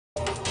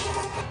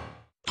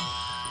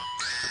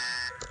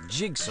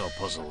Jigsaw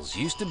puzzles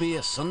used to be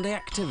a Sunday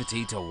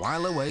activity to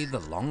while away the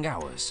long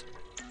hours.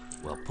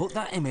 Well, put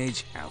that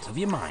image out of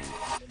your mind.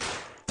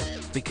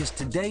 Because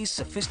today's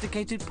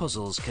sophisticated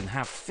puzzles can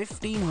have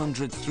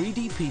 1,500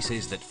 3D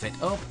pieces that fit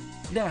up,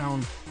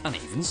 down, and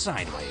even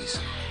sideways.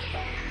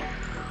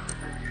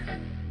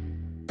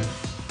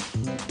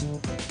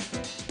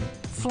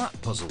 Flat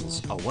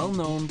puzzles are well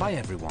known by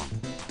everyone,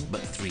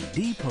 but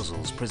 3D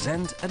puzzles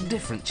present a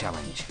different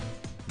challenge.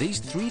 These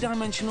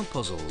three-dimensional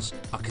puzzles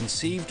are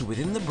conceived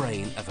within the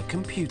brain of a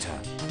computer.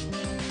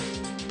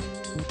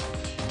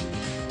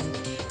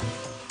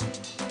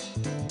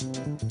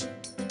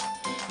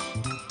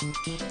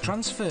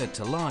 Transferred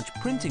to large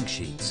printing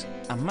sheets,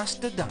 a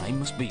master die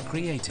must be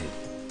created.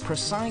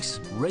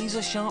 Precise,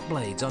 razor-sharp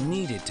blades are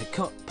needed to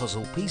cut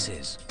puzzle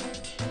pieces.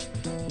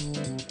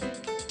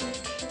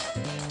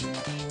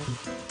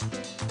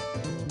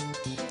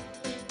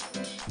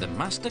 The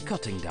master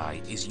cutting die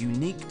is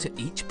unique to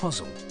each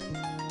puzzle.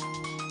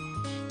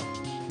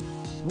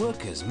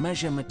 Workers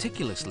measure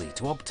meticulously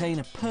to obtain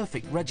a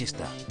perfect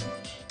register.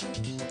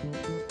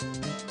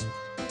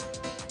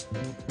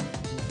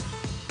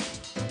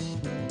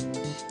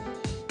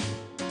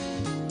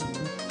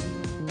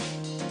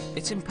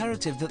 It's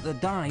imperative that the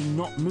die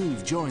not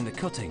move during the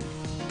cutting.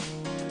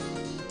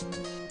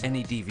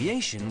 Any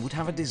deviation would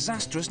have a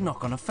disastrous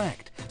knock-on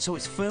effect, so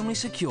it's firmly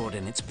secured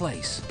in its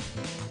place.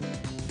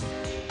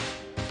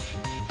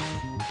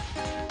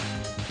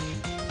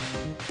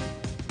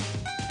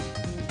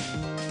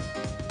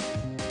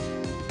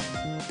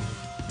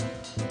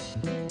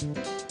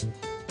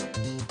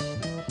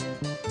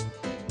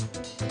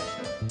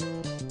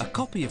 A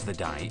copy of the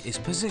die is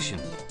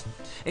positioned.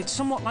 It's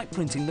somewhat like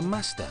printing the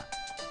master.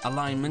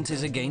 Alignment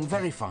is again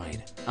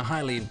verified, a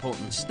highly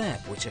important step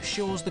which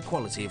assures the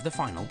quality of the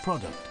final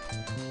product.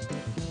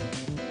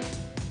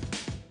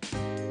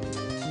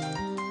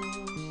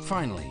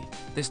 Finally,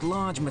 this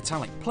large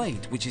metallic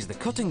plate, which is the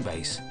cutting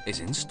base, is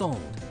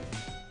installed.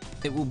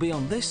 It will be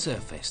on this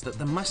surface that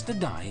the master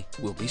die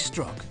will be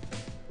struck.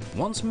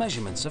 Once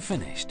measurements are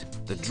finished,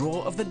 the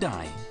drawer of the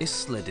die is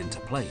slid into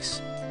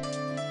place.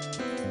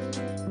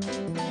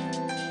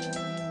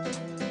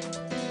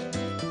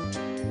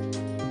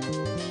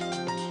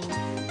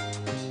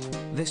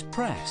 This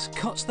press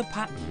cuts the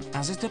pattern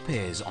as it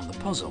appears on the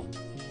puzzle.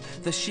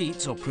 The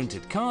sheets or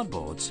printed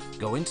cardboards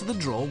go into the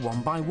drawer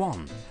one by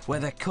one, where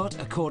they're cut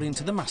according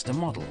to the master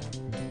model.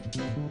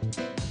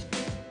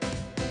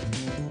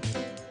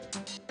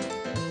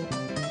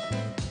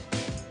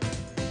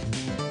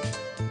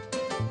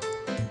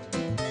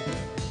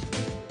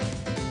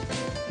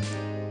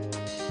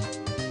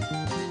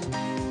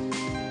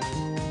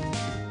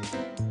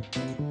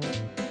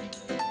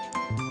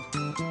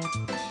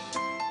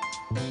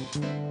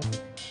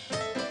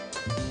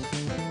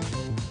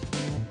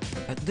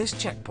 At this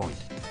checkpoint,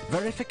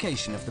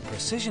 verification of the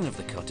precision of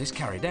the cut is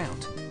carried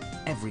out.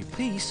 Every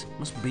piece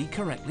must be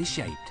correctly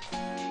shaped.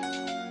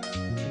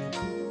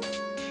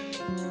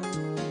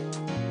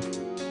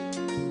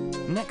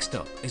 Next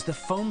up is the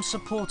foam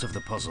support of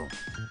the puzzle.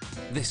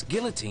 This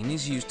guillotine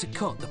is used to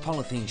cut the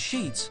polythene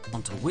sheets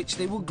onto which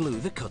they will glue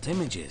the cut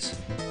images.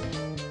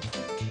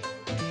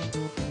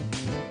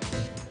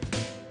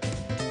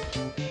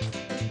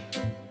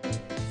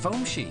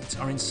 Foam sheets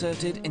are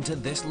inserted into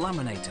this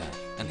laminator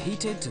and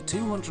heated to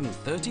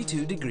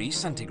 232 degrees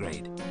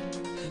centigrade.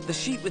 The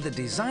sheet with the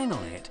design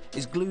on it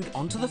is glued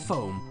onto the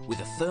foam with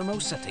a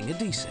thermosetting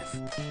adhesive.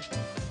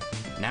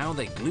 Now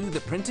they glue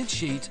the printed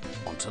sheet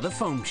onto the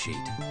foam sheet.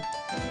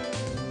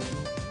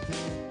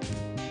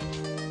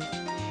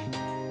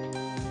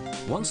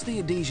 Once the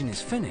adhesion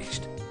is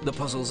finished, the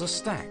puzzles are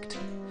stacked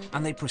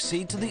and they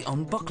proceed to the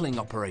unbuckling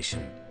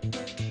operation.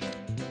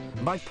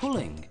 By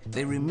pulling,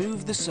 they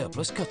remove the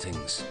surplus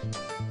cuttings.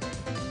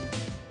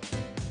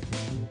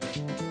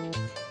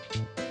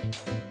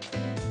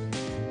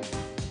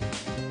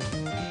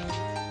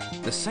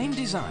 The same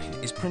design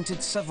is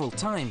printed several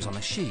times on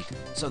a sheet,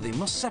 so they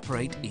must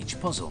separate each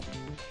puzzle.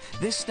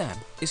 This step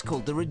is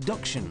called the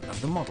reduction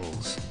of the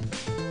models.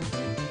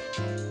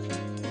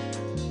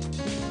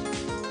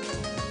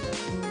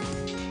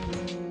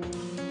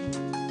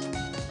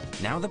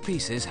 Now the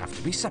pieces have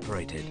to be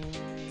separated.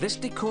 This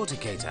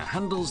decorticator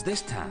handles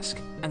this task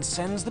and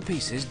sends the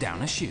pieces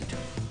down a chute.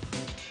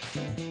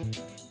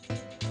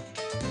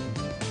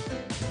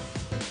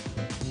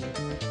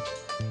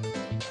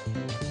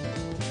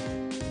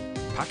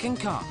 Packing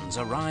cartons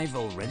arrive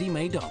already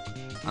made up,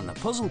 and the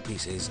puzzle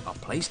pieces are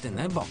placed in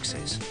their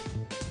boxes.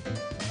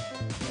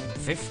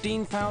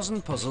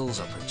 15,000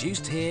 puzzles are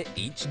produced here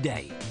each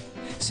day.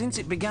 Since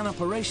it began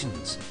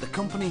operations, the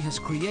company has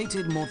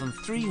created more than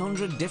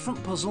 300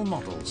 different puzzle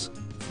models,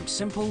 from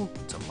simple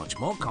to much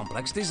more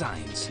complex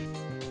designs.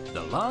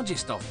 The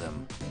largest of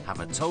them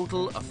have a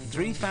total of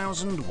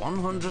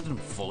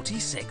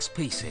 3,146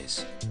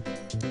 pieces.